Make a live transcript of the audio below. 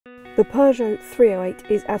The Peugeot 308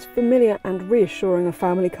 is as familiar and reassuring a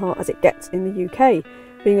family car as it gets in the UK,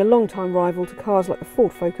 being a long-time rival to cars like the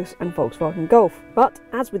Ford Focus and Volkswagen Golf. But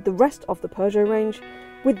as with the rest of the Peugeot range,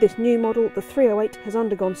 with this new model, the 308 has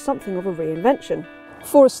undergone something of a reinvention.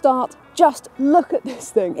 For a start, just look at this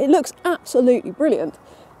thing. It looks absolutely brilliant.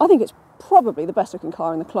 I think it's probably the best looking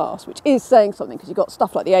car in the class, which is saying something because you've got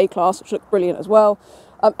stuff like the A-Class, which look brilliant as well.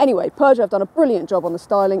 Anyway, Peugeot have done a brilliant job on the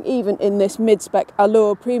styling, even in this mid-spec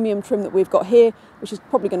Allure premium trim that we've got here, which is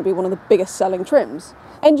probably going to be one of the biggest selling trims.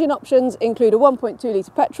 Engine options include a 1.2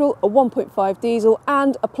 litre petrol, a 1.5 diesel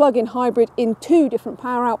and a plug-in hybrid in 2 different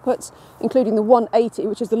power outputs, including the 180,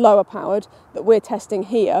 which is the lower powered that we're testing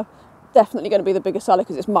here. Definitely going to be the bigger seller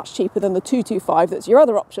because it's much cheaper than the 225 that's your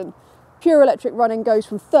other option. Pure electric running goes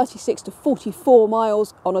from 36 to 44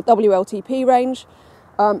 miles on a WLTP range.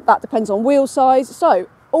 That depends on wheel size, so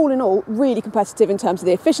all in all, really competitive in terms of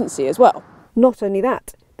the efficiency as well. Not only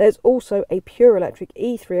that, there's also a pure electric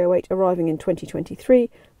E308 arriving in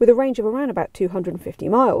 2023 with a range of around about 250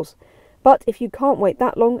 miles. But if you can't wait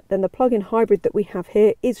that long, then the plug-in hybrid that we have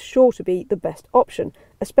here is sure to be the best option,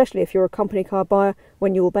 especially if you're a company car buyer,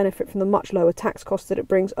 when you will benefit from the much lower tax costs that it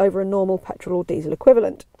brings over a normal petrol or diesel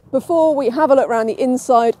equivalent. Before we have a look around the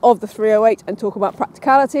inside of the 308 and talk about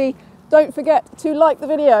practicality, don't forget to like the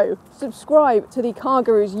video, subscribe to the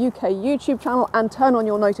CarGurus UK YouTube channel and turn on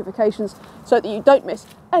your notifications so that you don't miss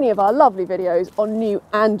any of our lovely videos on new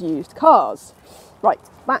and used cars. Right,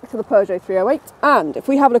 back to the Peugeot 308, and if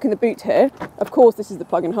we have a look in the boot here, of course this is the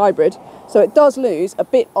plug-in hybrid, so it does lose a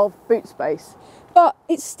bit of boot space, but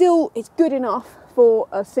it's good enough for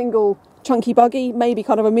a single chunky buggy, maybe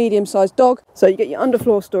kind of a medium-sized dog. So you get your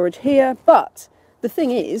underfloor storage here, but the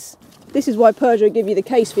thing is, this is why Peugeot give you the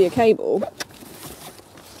case for your cable,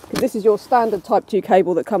 because this is your standard Type 2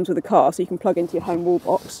 cable that comes with the car, so you can plug into your home wall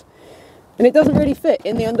box. And it doesn't really fit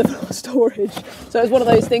in the underfloor storage. So it's one of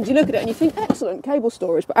those things, you look at it and you think, excellent cable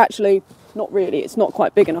storage, but actually not really, it's not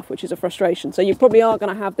quite big enough, which is a frustration. So you probably are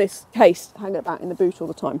going to have this case hanging about in the boot all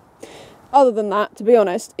the time. Other than that, to be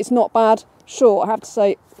honest, it's not bad. Sure, I have to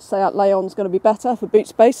say Seat Leon's going to be better for boot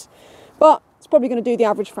space, but it's probably going to do the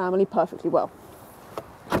average family perfectly well.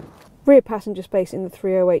 Rear passenger space in the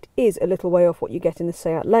 308 is a little way off what you get in the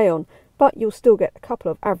Seat Leon, but you'll still get a couple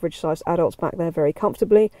of average-sized adults back there very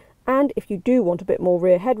comfortably. And if you do want a bit more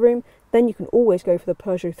rear headroom, then you can always go for the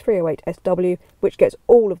Peugeot 308 SW, which gets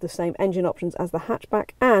all of the same engine options as the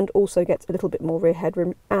hatchback and also gets a little bit more rear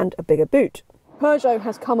headroom and a bigger boot. Peugeot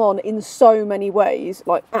has come on in so many ways,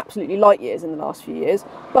 like absolutely light years in the last few years,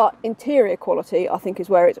 but interior quality I think is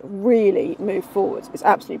where it's really moved forwards. It's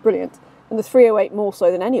absolutely brilliant, and the 308 more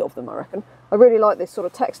so than any of them, I reckon. I really like this sort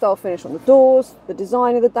of textile finish on the doors. The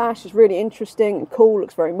design of the dash is really interesting and cool,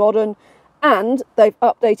 looks very modern. And they've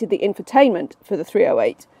updated the infotainment for the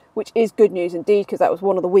 308, which is good news indeed, because that was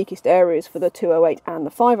one of the weakest areas for the 208 and the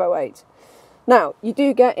 508. Now, you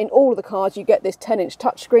do get, in all of the cars, you get this 10-inch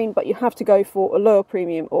touchscreen, but you have to go for a lower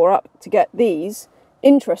premium or up to get these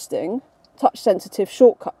interesting touch-sensitive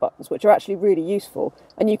shortcut buttons, which are actually really useful.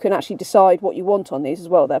 And you can actually decide what you want on these as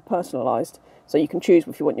well. They're personalised. So you can choose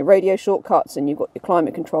if you want your radio shortcuts, and you've got your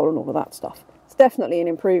climate control and all of that stuff. It's definitely an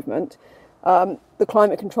improvement. The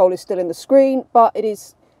climate control is still in the screen, but it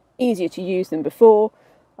is easier to use than before,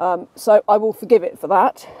 so I will forgive it for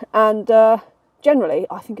that, and generally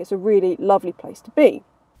I think it's a really lovely place to be.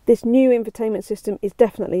 This new infotainment system is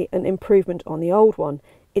definitely an improvement on the old one.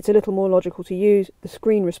 It's a little more logical to use, the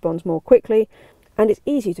screen responds more quickly, and it's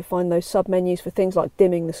easy to find those sub-menus for things like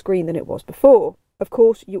dimming the screen than it was before. Of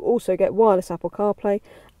course, you also get wireless Apple CarPlay,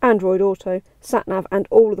 Android Auto, SatNav and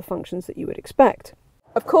all of the functions that you would expect.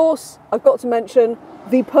 Of course, I've got to mention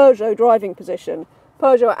the Peugeot driving position.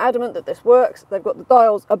 Peugeot are adamant that this works. They've got the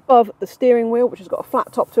dials above the steering wheel, which has got a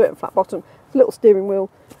flat top to it and flat bottom. It's a little steering wheel.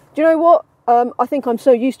 Do you know what? I think I'm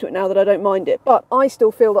so used to it now that I don't mind it, but I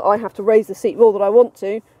still feel that I have to raise the seat more than I want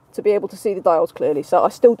to be able to see the dials clearly. So I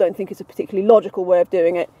still don't think it's a particularly logical way of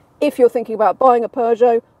doing it. If you're thinking about buying a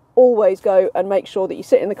Peugeot, always go and make sure that you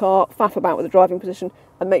sit in the car, faff about with the driving position,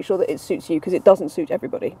 and make sure that it suits you, because it doesn't suit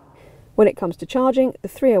everybody. When it comes to charging, the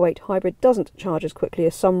 308 hybrid doesn't charge as quickly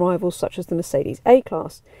as some rivals such as the Mercedes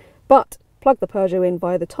A-Class, but plug the Peugeot in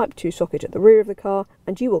via the Type 2 socket at the rear of the car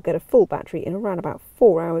and you will get a full battery in around about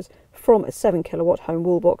 4 hours from a 7 kilowatt home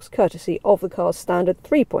wall box, courtesy of the car's standard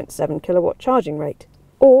 3.7 kilowatt charging rate.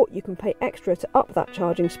 Or you can pay extra to up that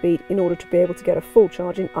charging speed in order to be able to get a full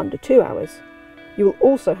charge in under 2 hours. You will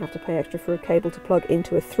also have to pay extra for a cable to plug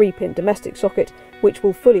into a 3-pin domestic socket, which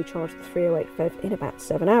will fully charge the 308 PHEV in about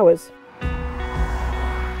 7 hours.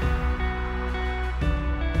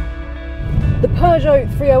 The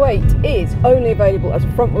Peugeot 308 is only available as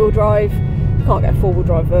a front-wheel drive. You can't get a four-wheel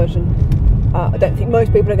drive version. I don't think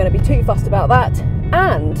most people are going to be too fussed about that.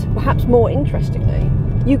 And perhaps more interestingly,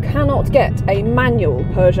 you cannot get a manual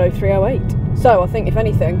Peugeot 308. So I think, if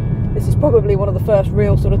anything, this is probably one of the first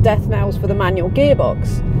real sort of death knells for the manual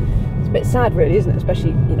gearbox. It's a bit sad, really, isn't it? Especially,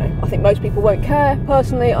 you know, I think most people won't care.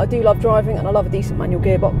 Personally, I do love driving, and I love a decent manual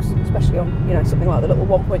gearbox, especially on, you know, something like the little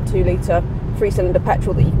 1.2 litre 3-cylinder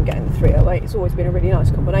petrol that you can get in the 308. It's always been a really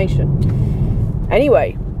nice combination.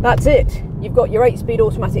 Anyway, that's it. You've got your 8-speed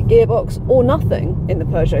automatic gearbox or nothing in the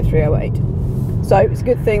Peugeot 308. So it's a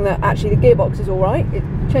good thing that actually the gearbox is alright. It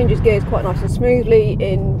changes gears quite nice and smoothly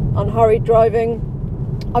in unhurried driving.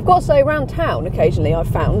 I've got to say, around town occasionally I've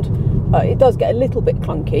found it does get a little bit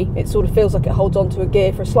clunky. It sort of feels like it holds onto a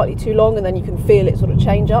gear for slightly too long, and then you can feel it sort of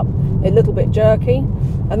change up, a little bit jerky.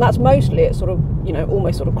 And that's mostly at sort of, you know,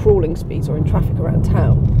 almost sort of crawling speeds or in traffic around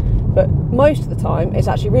town. But most of the time it's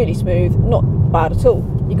actually really smooth, not bad at all.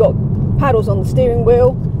 You've got paddles on the steering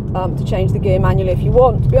wheel to change the gear manually if you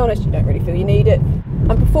want. To be honest, you don't really feel you need it.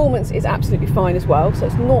 And performance is absolutely fine as well. So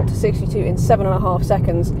it's 0 to 62 in 7.5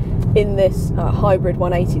 seconds in this hybrid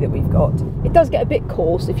 180 that we've got. It does get a bit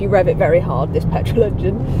coarse if you rev it very hard, this petrol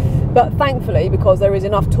engine, but thankfully, because there is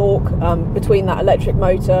enough torque between that electric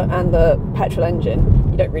motor and the petrol engine,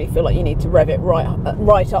 you don't really feel like you need to rev it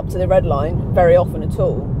right up to the red line very often at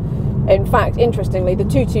all. In fact, interestingly, the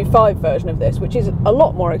 225 version of this, which is a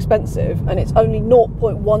lot more expensive, and it's only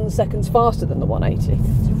 0.1 seconds faster than the 180.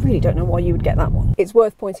 So I really don't know why you would get that one. It's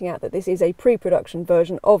worth pointing out that this is a pre-production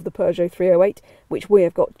version of the Peugeot 308, which we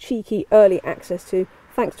have got cheeky early access to,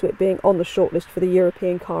 thanks to it being on the shortlist for the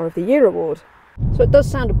European Car of the Year award. So it does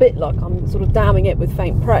sound a bit like I'm sort of damning it with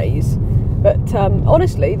faint praise, but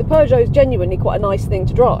honestly, the Peugeot is genuinely quite a nice thing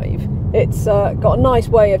to drive. It's got a nice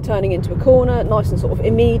way of turning into a corner, nice and sort of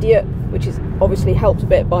immediate, which is obviously helped a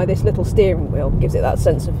bit by this little steering wheel. Gives it that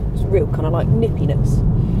sense of real kind of like nippiness.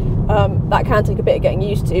 That can take a bit of getting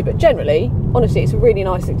used to, but generally, honestly, it's a really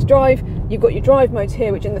nice thing to drive. You've got your drive modes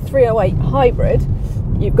here, which in the 308 hybrid,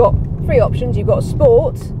 you've got 3 options. You've got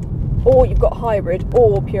sport, or you've got hybrid,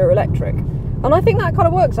 or pure electric. And I think that kind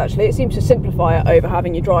of works, actually. It seems to simplify it over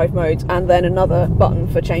having your drive modes and then another button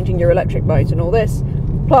for changing your electric modes and all this.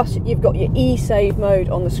 Plus, you've got your e-save mode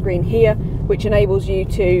on the screen here, which enables you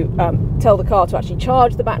to tell the car to actually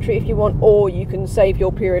charge the battery if you want, or you can save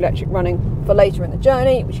your pure electric running for later in the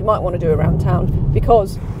journey, which you might want to do around town,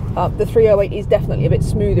 because the 308 is definitely a bit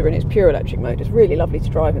smoother in its pure electric mode. It's really lovely to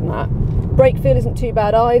drive in that. Brake feel isn't too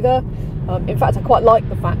bad either. In fact, I quite like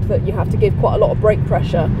the fact that you have to give quite a lot of brake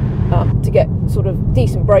pressure to get sort of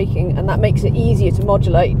decent braking, and that makes it easier to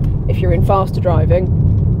modulate if you're in faster driving.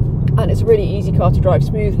 And it's a really easy car to drive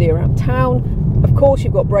smoothly around town. Of course,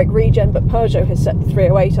 you've got brake regen, but Peugeot has set the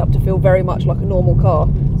 308 up to feel very much like a normal car.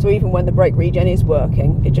 So even when the brake regen is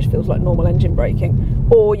working, it just feels like normal engine braking.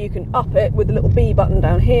 Or you can up it with the little B button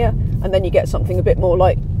down here, and then you get something a bit more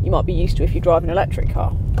like you might be used to if you drive an electric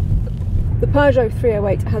car. The Peugeot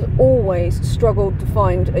 308 has always struggled to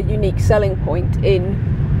find a unique selling point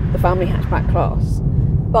in the family hatchback class.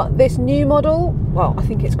 But this new model, well, I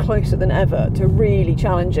think it's closer than ever to really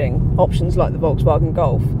challenging options like the Volkswagen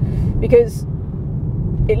Golf, because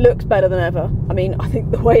it looks better than ever. I mean, I think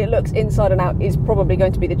the way it looks inside and out is probably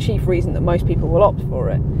going to be the chief reason that most people will opt for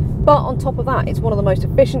it. But on top of that, it's one of the most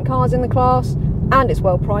efficient cars in the class, and it's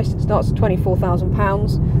well priced. It starts at £24,000,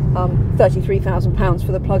 £33,000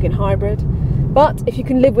 for the plug-in hybrid. But if you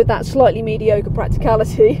can live with that slightly mediocre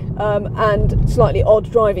practicality and slightly odd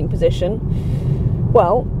driving position,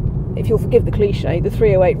 well, if you'll forgive the cliche, the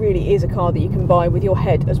 308 really is a car that you can buy with your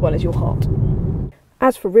head as well as your heart.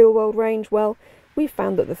 As for real-world range, well, we've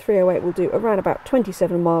found that the 308 will do around about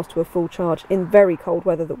 27 miles to a full charge in very cold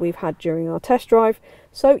weather that we've had during our test drive,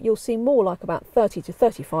 so you'll see more like about 30 to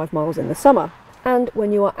 35 miles in the summer. And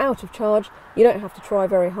when you are out of charge, you don't have to try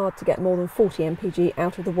very hard to get more than 40 mpg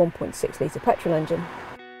out of the 1.6 litre petrol engine.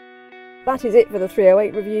 That is it for the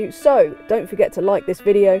 308 review, so don't forget to like this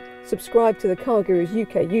video, subscribe to the CarGurus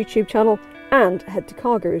UK YouTube channel, and head to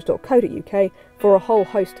cargurus.co.uk for a whole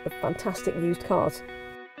host of fantastic used cars.